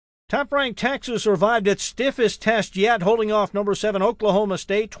Top-ranked Texas survived its stiffest test yet, holding off number 7 Oklahoma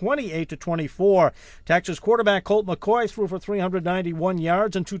State 28-24. Texas quarterback Colt McCoy threw for 391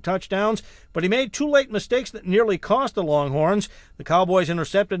 yards and 2 touchdowns, but he made 2 late mistakes that nearly cost the Longhorns. The Cowboys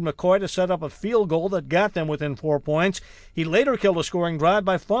intercepted McCoy to set up a field goal that got them within 4 points. He later killed a scoring drive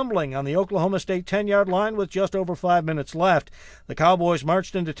by fumbling on the Oklahoma State 10-yard line with just over 5 minutes left. The Cowboys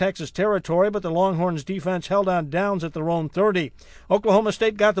marched into Texas territory, but the Longhorns' defense held on downs at their own 30. Oklahoma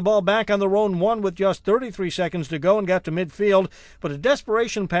State got the ball back on their own 1 with just 33 seconds to go and got to midfield, but a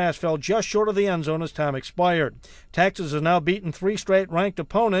desperation pass fell just short of the end zone as time expired. Texas has now beaten 3 straight ranked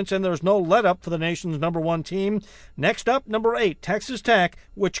opponents, and there's no let-up for the nation's number 1 team. Next up, number 8, Texas Tech,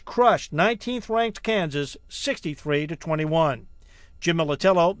 which crushed 19th-ranked Kansas 63-21. Jim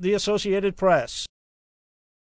Militello, The Associated Press.